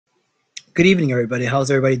Good evening, everybody. How's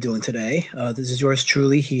everybody doing today? This is yours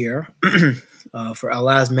truly here for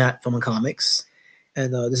Alazmat Comics,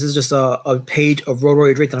 and this is just a page of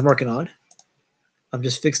REUPLOADED that I'm working on. I'm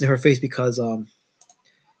just fixing her face because you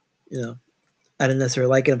know I didn't necessarily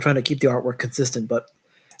like it. I'm trying to keep the artwork consistent, but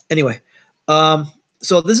anyway,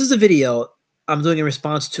 so this is a video I'm doing in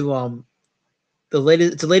response to the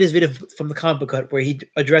latest. It's the latest video from the comic book cut where he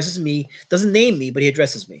addresses me, doesn't name me, but he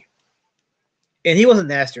addresses me. And he wasn't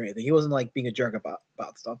nasty or anything. He wasn't like being a jerk about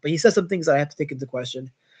stuff. But he said some things that I have to take into question.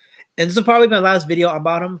 And this is probably my last video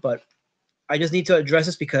about him, but I just need to address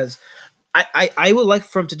this because I would like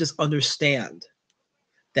for him to just understand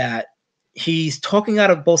that he's talking out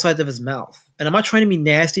of both sides of his mouth. And I'm not trying to be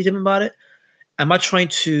nasty to him about it. I'm not trying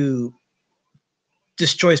to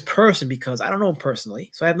destroy his person because I don't know him personally.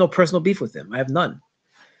 So I have no personal beef with him. I have none.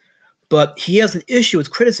 But he has an issue with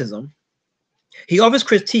criticism. He offers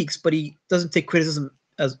critiques, but he doesn't take criticism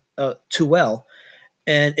as too well.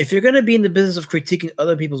 And if you're going to be in the business of critiquing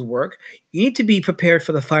other people's work, you need to be prepared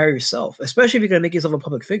for the fire yourself, especially if you're going to make yourself a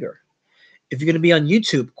public figure. If you're going to be on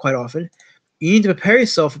YouTube quite often, you need to prepare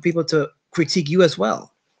yourself for people to critique you as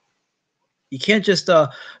well. You can't just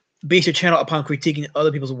base your channel upon critiquing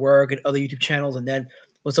other people's work and other YouTube channels, and then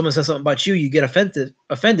when someone says something about you, you get offended,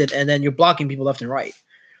 and then you're blocking people left and right.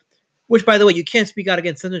 Which, by the way, you can't speak out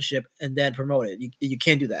against censorship and then promote it. You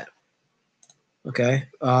can't do that. Okay?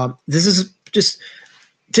 This is just,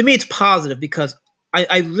 to me, it's positive because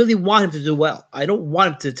I really want him to do well. I don't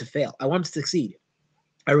want him to fail. I want him to succeed.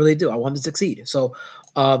 I really do. I want him to succeed. So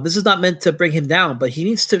this is not meant to bring him down, but he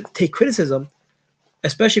needs to take criticism,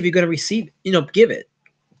 especially if you're going to receive, give it.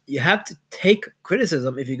 You have to take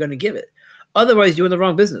criticism if you're going to give it. Otherwise, you're in the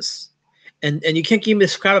wrong business. And you can't give me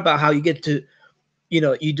this crap about how you get to,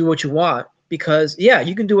 you do what you want because, yeah,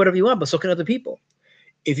 you can do whatever you want, but so can other people.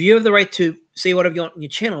 If you have the right to say whatever you want on your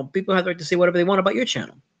channel, people have the right to say whatever they want about your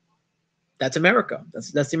channel. That's America.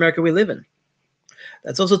 That's the America we live in.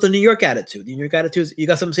 That's also the New York attitude. The New York attitude is you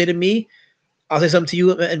got something to say to me, I'll say something to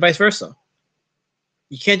you, and vice versa.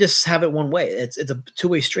 You can't just have it one way. It's a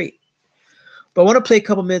two-way street. But I want to play a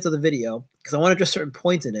couple minutes of the video because I want to address certain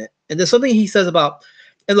points in it. And there's something he says about,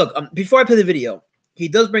 and look, before I play the video, he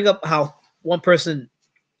does bring up how one person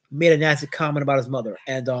made a nasty comment about his mother.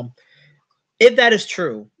 And if that is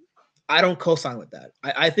true, I don't co-sign with that.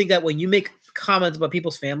 I think that when you make comments about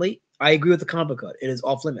people's family, I agree with the comic cut. It is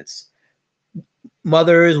off limits.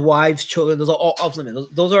 Mothers, wives, children, those are all off limits.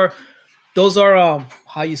 Those are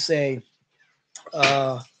how you say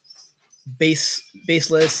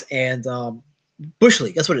baseless and bush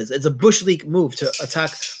league. That's what it is. It's a bush league move to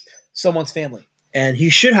attack someone's family. And he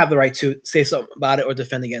should have the right to say something about it or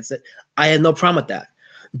defend against it. I had no problem with that.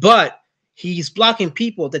 But he's blocking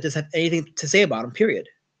people that just have anything to say about him, period.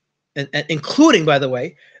 And including, by the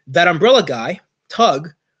way, that umbrella guy, Tug,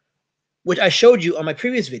 which I showed you on my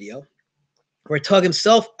previous video, where Tug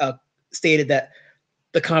himself stated that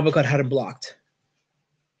the comic book cut had him blocked.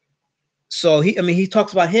 So he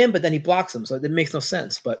talks about him, but then he blocks him. So it makes no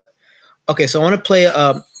sense. But okay, so I want to play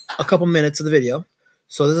a couple minutes of the video.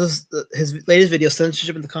 So this is his latest video,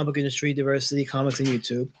 Censorship in the Comic Book Industry, Diversity, Comics, and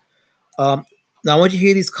YouTube. Now I want you to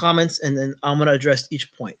hear these comments, and then I'm going to address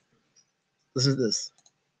each point. Listen to this.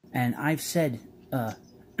 And I've said,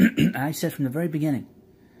 I said from the very beginning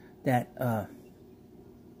that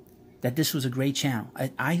that this was a great channel.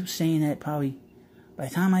 I was saying that probably by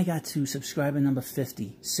the time I got to subscriber number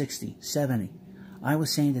 50, 60, 70, I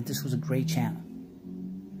was saying that this was a great channel.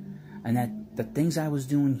 And that the things I was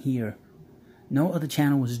doing here, no other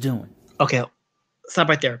channel was doing. Okay, stop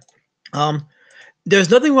right there.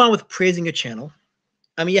 There's nothing wrong with praising your channel.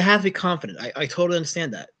 I mean, you have to be confident. I totally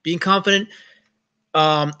understand that. Being confident,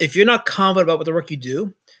 if you're not confident about what the work you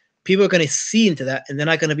do, people are going to see into that, and they're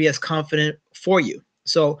not going to be as confident for you.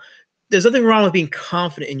 So there's nothing wrong with being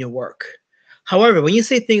confident in your work. However, when you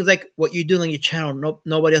say things like what you're doing on your channel,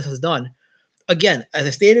 nobody else has done, again, as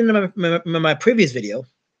I stated in my previous video,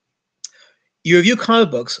 you review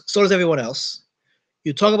comic books, so does everyone else.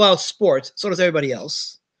 You talk about sports, so does everybody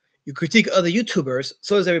else. You critique other YouTubers,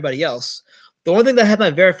 so does everybody else. The only thing that I have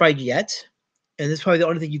not verified yet, and this is probably the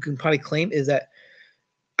only thing you can probably claim, is that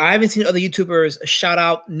I haven't seen other YouTubers shout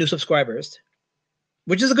out new subscribers,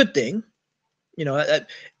 which is a good thing.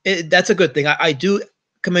 That's a good thing. I do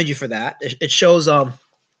commend you for that. It shows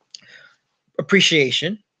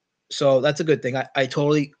appreciation. So that's a good thing. I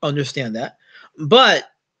totally understand that. But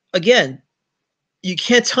again, you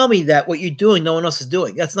can't tell me that what you're doing, no one else is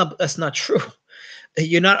doing. That's not true.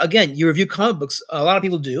 You're not, again, you review comic books. A lot of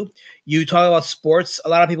people do. You talk about sports. A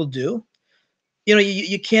lot of people do.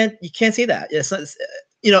 You can't say that. It's not,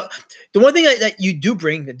 you know, the one thing that you do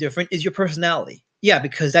bring that different is your personality. Yeah,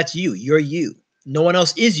 because that's you. You're you. No one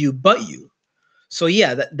else is you but you. So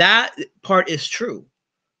yeah, that part is true.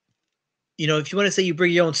 You know, if you want to say you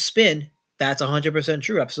bring your own spin, that's 100%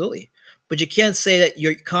 true, absolutely. But you can't say that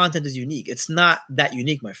your content is unique. It's not that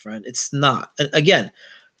unique, my friend. It's not. And again,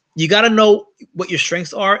 you got to know what your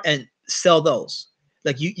strengths are and sell those.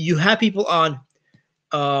 Like you have people on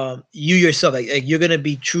you yourself. Like you're gonna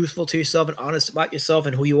be truthful to yourself and honest about yourself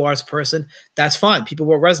and who you are as a person. That's fine. People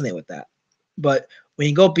will resonate with that. But when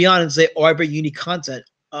you go beyond and say, "Oh, I bring unique content,"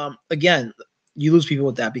 again, you lose people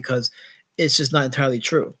with that because it's just not entirely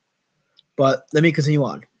true. But let me continue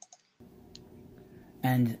on.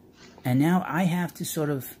 And now I have to sort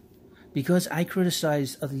of, because I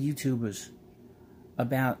criticize other YouTubers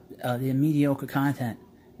about their mediocre content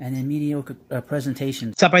and their mediocre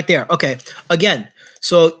presentations. Stop right there. Okay. Again,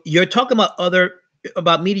 so you're talking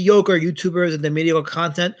about mediocre YouTubers and their mediocre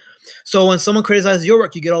content. So when someone criticizes your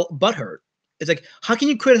work, you get all butthurt. It's like, how can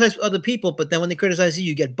you criticize other people, but then when they criticize you,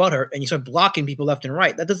 you get butthurt and you start blocking people left and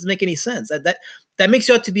right? That doesn't make any sense. That makes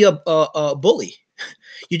you out to be a bully.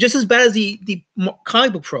 You're just as bad as the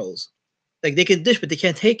comic book pros. Like they can dish, but they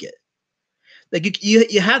can't take it. Like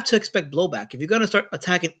you have to expect blowback. If you're gonna start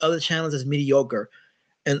attacking other channels as mediocre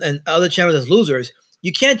and other channels as losers,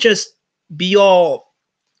 you can't just be all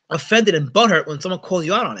offended and butthurt when someone calls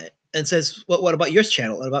you out on it and says, what about your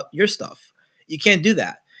channel and about your stuff? You can't do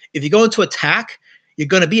that. If you go into attack, you're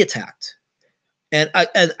gonna be attacked. And I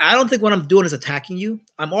don't think what I'm doing is attacking you.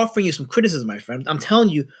 I'm offering you some criticism, my friend. I'm telling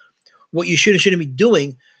you what you should and shouldn't be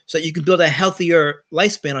doing so that you can build a healthier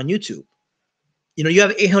lifespan on YouTube. You know, you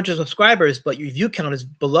have 800 subscribers, but your view count is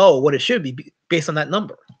below what it should be based on that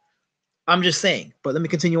number. I'm just saying, but let me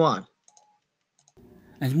continue on.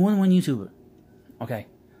 There's more than one YouTuber, okay,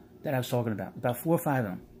 that I was talking about 4 or 5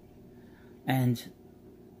 of them. And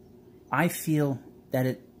I feel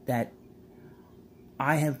that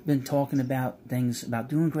I have been talking about things, about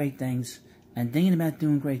doing great things, and thinking about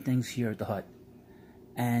doing great things here at the hut.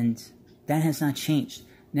 And that has not changed.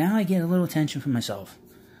 Now I get a little attention from myself.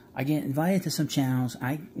 I get invited to some channels.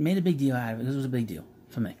 I made a big deal out of it. This was a big deal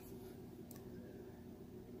for me.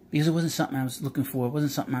 Because it wasn't something I was looking for. It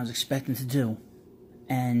wasn't something I was expecting to do.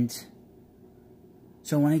 And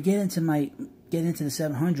so when I get into the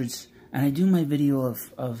 700s and I do my video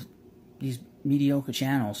of these mediocre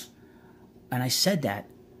channels, and I said that,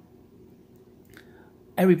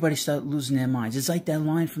 everybody started losing their minds. It's like that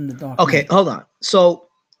line from The Dark Knight. Okay, hold on. So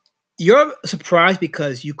you're surprised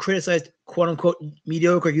because you criticized quote-unquote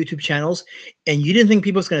mediocre YouTube channels and you didn't think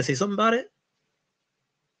people was going to say something about it?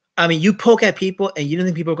 I mean, you poke at people and you didn't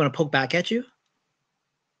think people were going to poke back at you?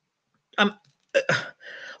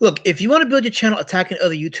 Look, if you want to build your channel attacking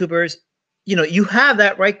other YouTubers, you know, you have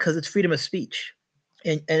that right because it's freedom of speech.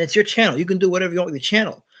 And it's your channel. You can do whatever you want with your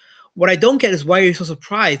channel. What I don't get is why you're so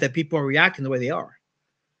surprised that people are reacting the way they are.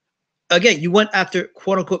 Again, you went after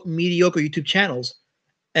quote-unquote mediocre YouTube channels,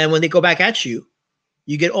 and when they go back at you,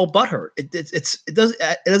 you get all butthurt. It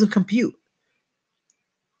doesn't compute.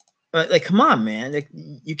 Like, come on, man. Like,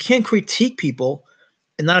 you can't critique people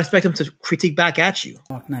and not expect them to critique back at you.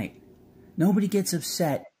 Dark Knight. Nobody gets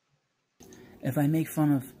upset if I make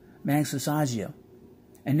fun of Max Lasagio,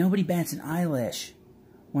 and nobody bats an eyelash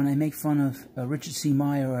when I make fun of Richard C.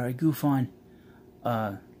 Meyer or I goof on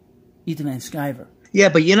Ethan Van Sciver. Yeah,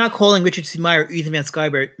 but you're not calling Richard C. Meyer or Ethan Van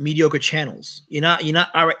Sciver mediocre channels. You're not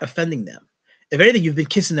outright offending them. If anything, you've been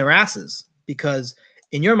kissing their asses because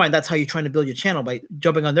in your mind, that's how you're trying to build your channel, by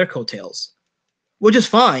jumping on their coattails, which is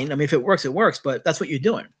fine. I mean, if it works, it works, but that's what you're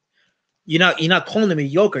doing. You're not calling them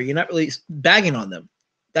mediocre. You're not really bagging on them.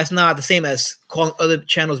 That's not the same as calling other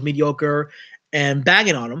channels mediocre and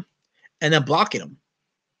bagging on them and then blocking them.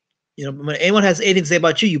 You know, when anyone has anything to say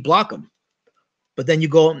about you, you block them. But then you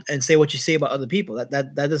go and say what you say about other people.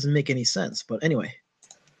 That doesn't make any sense. But anyway.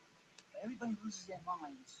 Everybody loses their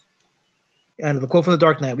minds. And the quote from The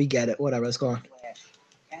Dark Knight, we get it. Whatever, let's go on.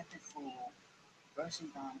 Captain Fool,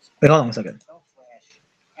 Wait, hold on a second.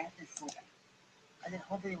 Captain Fool. I did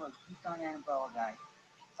whole video was goofed on the umbrella guy.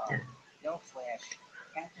 No Flash.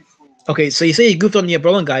 Captain Fool. Okay, so you say you goofed on the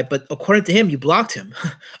umbrella guy, but according to him, you blocked him.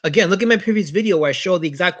 Again, look at my previous video where I show the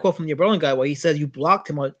exact quote from the umbrella guy where he says you blocked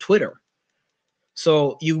him on Twitter.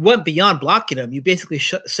 So you went beyond blocking him. You basically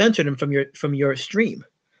censored him from your stream.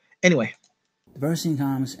 Anyway. Bursting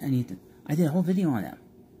Thomas and Ethan. I did a whole video on them.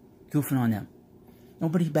 Goofing on them.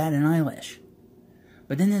 Nobody batted an eyelash.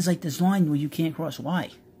 But then there's like this line where you can't cross. Why?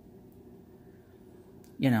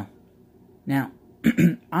 You know. Now,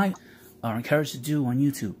 I are encouraged to do on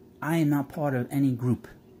YouTube. I am not part of any group.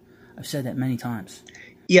 I've said that many times.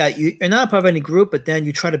 Yeah, you're not a part of any group, but then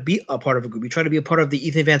you try to be a part of a group. You try to be a part of the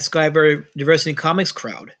Ethan Van Sciver Diversity in Comics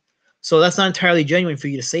crowd. So that's not entirely genuine for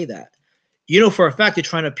you to say that. You know for a fact you're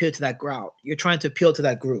trying to appeal to that crowd. You're trying to appeal to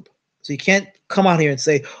that group. So you can't come out here and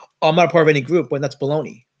say, oh, I'm not a part of any group when that's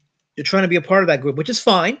baloney. You're trying to be a part of that group, which is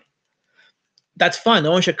fine. That's fine.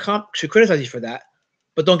 No one should criticize you for that.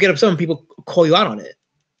 But don't get upset when people call you out on it.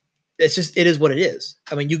 It's just, it is what it is.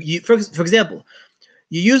 I mean, for example,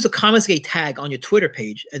 you use the Comicsgate tag on your Twitter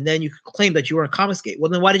page, and then you claim that you were on Comicsgate.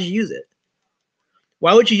 Well, then why did you use it?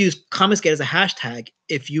 Why would you use Comicsgate as a hashtag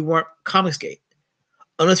if you weren't Comicsgate?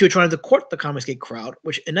 Unless you were trying to court the Comicsgate crowd,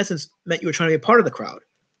 which in essence meant you were trying to be a part of the crowd.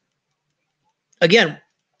 Again,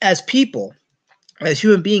 as people, as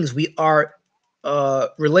human beings, we are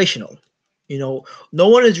relational. You know, no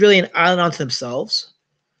one is really an island unto themselves.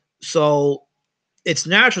 So it's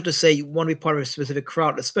natural to say you want to be part of a specific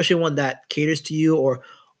crowd, especially one that caters to you or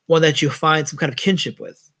one that you find some kind of kinship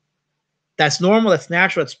with. That's normal. That's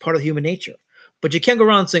natural. That's part of human nature. But you can't go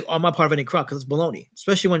around saying, oh, I'm not part of any crowd, because it's baloney,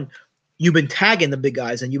 especially when you've been tagging the big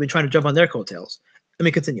guys and you've been trying to jump on their coattails. Let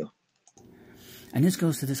me continue. And this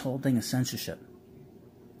goes to this whole thing of censorship.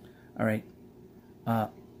 All right. I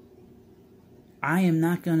am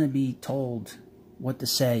not going to be told what to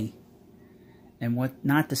say and what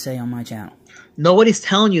not to say on my channel. Nobody's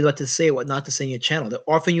telling you what to say, what not to say on your channel. They're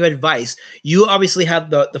offering you advice. You obviously have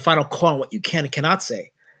the final call on what you can and cannot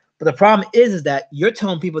say. But the problem is that you're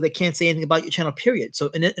telling people they can't say anything about your channel, period. So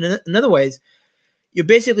in other ways, you're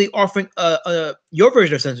basically offering your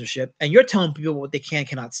version of censorship, and you're telling people what they can and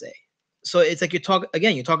cannot say. So it's like you're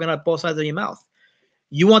talking out both sides of your mouth.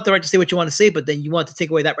 You want the right to say what you want to say, but then you want to take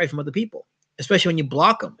away that right from other people, especially when you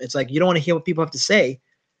block them. It's like you don't want to hear what people have to say.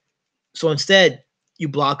 So instead, you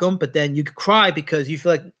block them, but then you cry because you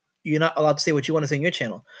feel like you're not allowed to say what you want to say on your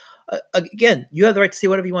channel. Again, you have the right to say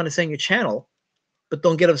whatever you want to say on your channel, but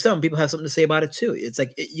don't get upset when people have something to say about it too. It's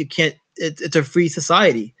like you can't. It's a free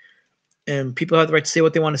society, and people have the right to say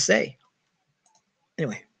what they want to say.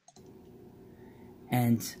 Anyway,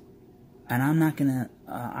 and I'm not gonna.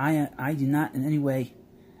 I do not in any way.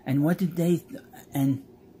 And what did they and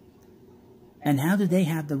how do they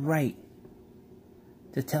have the right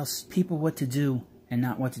to tell people what to do and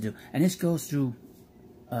not what to do? And this goes through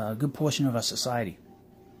a good portion of our society.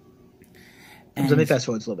 And, let me fast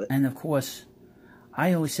forward a little bit. And of course,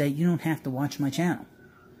 I always say you don't have to watch my channel,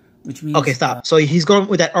 which means okay, stop. So he's going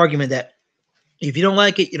with that argument that if you don't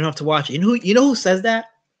like it, you don't have to watch it. You know who says that?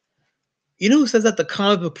 You know who says that? The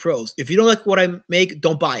comic book pros. If you don't like what I make,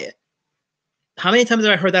 don't buy it. How many times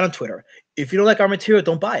have I heard that on Twitter? If you don't like our material,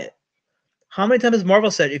 don't buy it. How many times has Marvel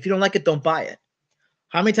said, if you don't like it, don't buy it?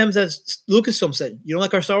 How many times has Lucasfilm said, you don't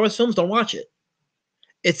like our Star Wars films, don't watch it?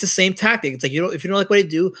 It's the same tactic. It's like, if you don't like what I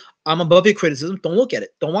do, I'm above your criticism, don't look at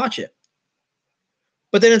it, don't watch it.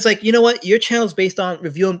 But then it's like, you know what? Your channel is based on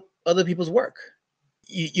reviewing other people's work.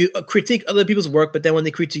 You critique other people's work, but then when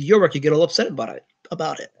they critique your work, you get all upset about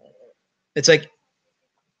it. It's like,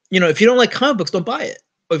 if you don't like comic books, don't buy it.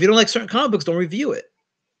 Or if you don't like certain comic books, don't review it.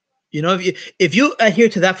 If you adhere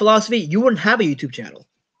to that philosophy, you wouldn't have a YouTube channel.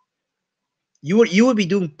 You would be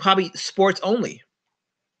doing probably sports only.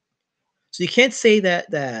 So you can't say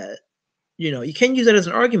that you can't use that as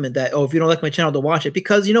an argument that, oh, if you don't like my channel, don't watch it.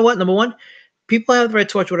 Because you know what? Number one, people have the right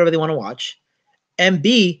to watch whatever they want to watch. And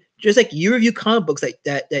B, just like you review comic books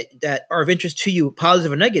that are of interest to you,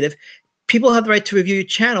 positive or negative, people have the right to review your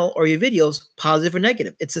channel or your videos, positive or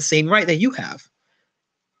negative. It's the same right that you have.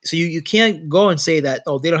 So you can't go and say that,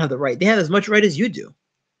 oh, they don't have the right. They have as much right as you do.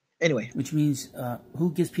 Anyway. Which means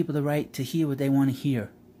who gives people the right to hear what they want to hear?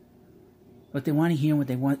 What they want to hear and what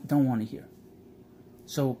they don't want to hear.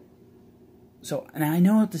 So, and I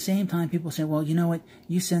know at the same time people say, well, you know what?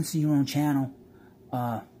 You censor your own channel.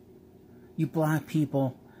 You block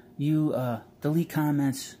people. You delete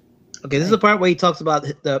comments. Okay, this is the part where he talks about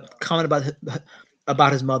the comment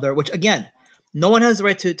about his mother, which, again, no one has the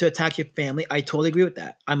right to attack your family. I totally agree with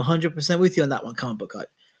that. I'm 100% with you on that one, Comic Book Cut.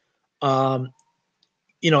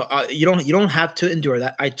 You don't have to endure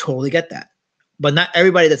that. I totally get that. But not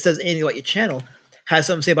everybody that says anything about your channel has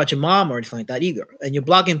something to say about your mom or anything like that either. And you're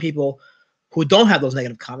blocking people who don't have those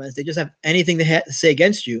negative comments. They just have anything to say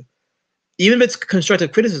against you. Even if it's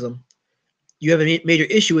constructive criticism, you have a major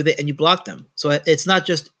issue with it and you block them. So it's not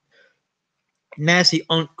just nasty,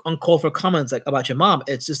 uncalled for comments like about your mom.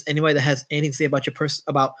 It's just anybody that has anything to say about your person,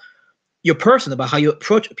 about how you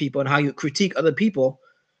approach people and how you critique other people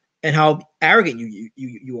and how arrogant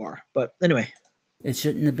you are. But anyway, it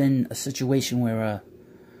shouldn't have been a situation where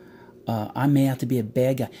I may have to be a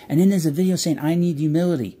bad guy. And then there's a video saying I need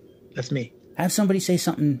humility. That's me. Have somebody say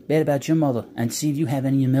something bad about your mother and see if you have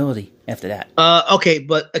any humility after that. Okay,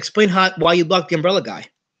 but explain why you blocked the umbrella guy.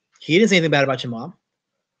 He didn't say anything bad about your mom.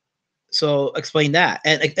 So explain that.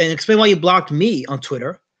 And explain why you blocked me on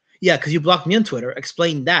Twitter. Yeah, because you blocked me on Twitter.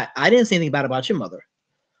 Explain that. I didn't say anything bad about your mother.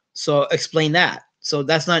 So explain that. So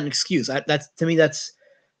that's not an excuse. That's to me, that's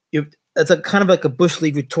a kind of like a bush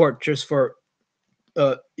league retort just for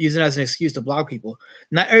using it as an excuse to block people.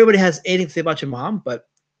 Not everybody has anything to say about your mom, but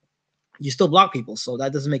you still block people. So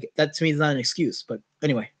that doesn't make it. That to me is not an excuse. But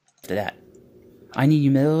anyway. After that, I need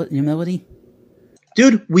humility.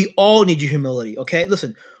 Dude, we all need your humility. Okay,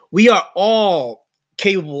 listen. We are all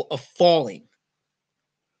capable of falling.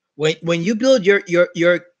 When you build your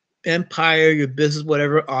empire, your business,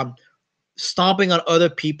 whatever, stomping on other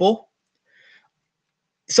people.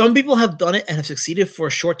 Some people have done it and have succeeded for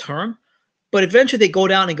a short term, but eventually they go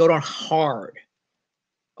down hard.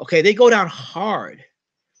 Okay, they go down hard.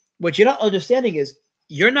 What you're not understanding is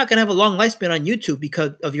you're not going to have a long lifespan on YouTube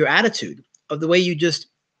because of your attitude, of the way you just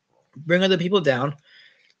bring other people down,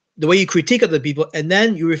 the way you critique other people, and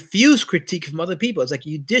then you refuse critique from other people. It's like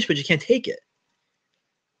you dish, but you can't take it.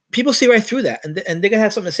 People see right through that, and they're going to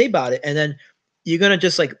have something to say about it, and then you're going to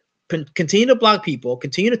just like continue to block people,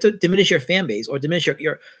 continue to diminish your fan base or diminish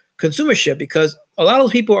your consumership, because a lot of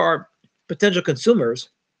those people are potential consumers.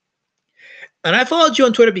 And I followed you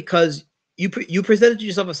on Twitter because you presented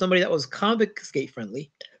yourself as somebody that was confiscate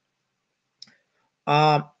friendly.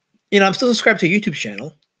 I'm still subscribed to a YouTube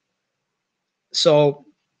channel, so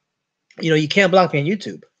you can't block me on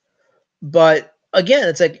YouTube. But again,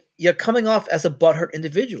 it's like you're coming off as a butthurt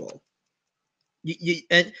individual.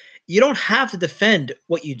 And you don't have to defend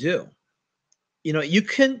what you do. You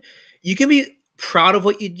can be proud of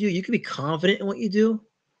what you do. You can be confident in what you do.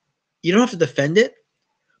 You don't have to defend it,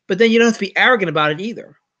 but then you don't have to be arrogant about it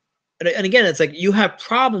either. And again, it's like you have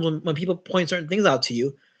problems when people point certain things out to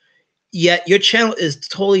you, yet your channel is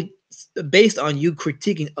totally based on you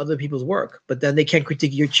critiquing other people's work, but then they can't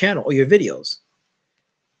critique your channel or your videos.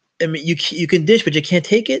 I mean, you can dish, but you can't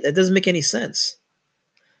take it. That doesn't make any sense.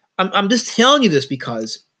 I'm just telling you this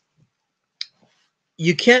because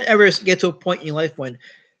you can't ever get to a point in your life when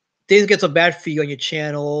things get so bad for you on your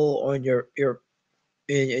channel or in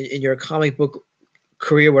your comic book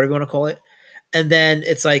career, whatever you want to call it, and then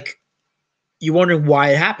it's like you're wondering why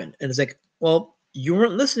it happened, and it's like, well, you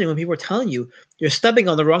weren't listening when people were telling you you're stepping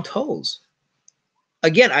on the wrong toes.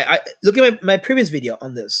 Again, I look at my previous video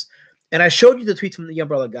on this, and I showed you the tweets from the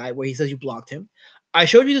umbrella guy where he says you blocked him. I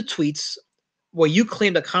showed you the tweets where you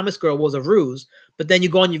claim that Comics Girl was a ruse, but then you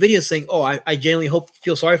go on your video saying, oh, I genuinely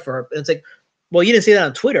feel sorry for her. And it's like, well, you didn't say that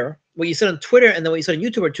on Twitter. What you said on Twitter and then what you said on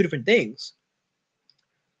YouTube are two different things.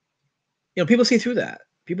 People see through that.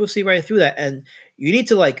 People see right through that. And you need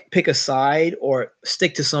to like pick a side or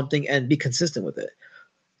stick to something and be consistent with it.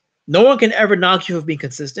 No one can ever knock you for being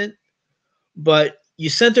consistent, but you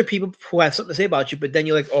censor people who have something to say about you, but then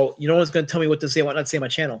you're like, oh, no one's going to tell me what to say, what not to say on my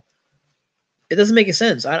channel. It doesn't make any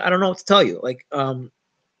sense. I don't know what to tell you. Like, I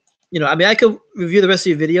mean, I could review the rest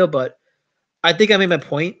of your video, but I think I made my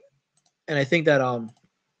point, and I think that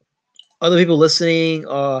other people listening,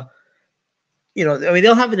 I mean,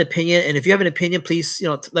 they'll have an opinion, and if you have an opinion, please,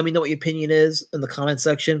 let me know what your opinion is in the comment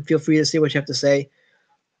section. Feel free to say what you have to say.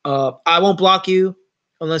 I won't block you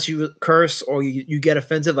unless you curse or you get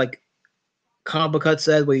offensive, like Comic Book Hut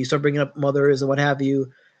said, where you start bringing up mothers and what have you.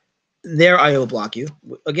 There, I will block you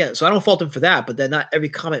again. So I don't fault him for that, but then not every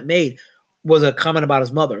comment made was a comment about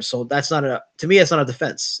his mother. So that's not to me, it's not a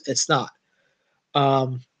defense. It's not.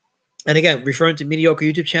 And again, referring to mediocre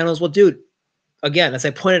YouTube channels, well, dude, again, as I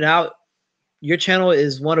pointed out, your channel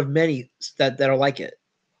is one of many that are like it.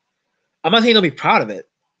 I'm not saying don't be proud of it,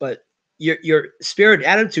 but your spirit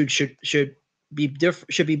attitude should be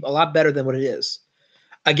different, should be a lot better than what it is.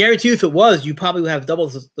 I guarantee you, if it was, you probably would have double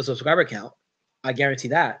the subscriber count. I guarantee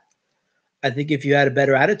that. I think if you had a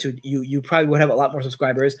better attitude, you probably would have a lot more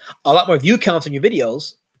subscribers, a lot more view counts on your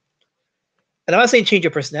videos. And I'm not saying change your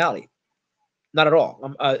personality. Not at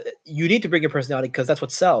all. You need to bring your personality because that's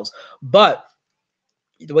what sells. But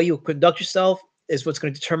the way you conduct yourself is what's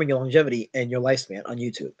going to determine your longevity and your lifespan on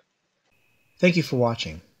YouTube. Thank you for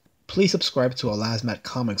watching. Please subscribe to Alazmat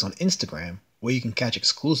Comics on Instagram, where you can catch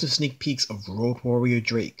exclusive sneak peeks of Road Warrior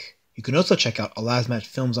Drake. You can also check out Alazmat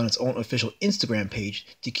Films on its own official Instagram page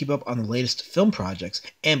to keep up on the latest film projects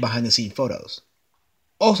and behind-the-scenes photos.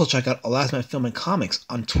 Also check out Alazmat Film and Comics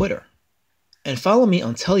on Twitter. And follow me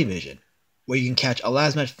on television, where you can catch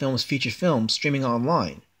Alazmat Films feature films streaming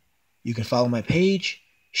online. You can follow my page,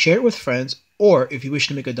 share it with friends, or if you wish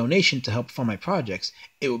to make a donation to help fund my projects,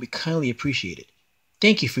 it will be kindly appreciated.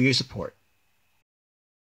 Thank you for your support.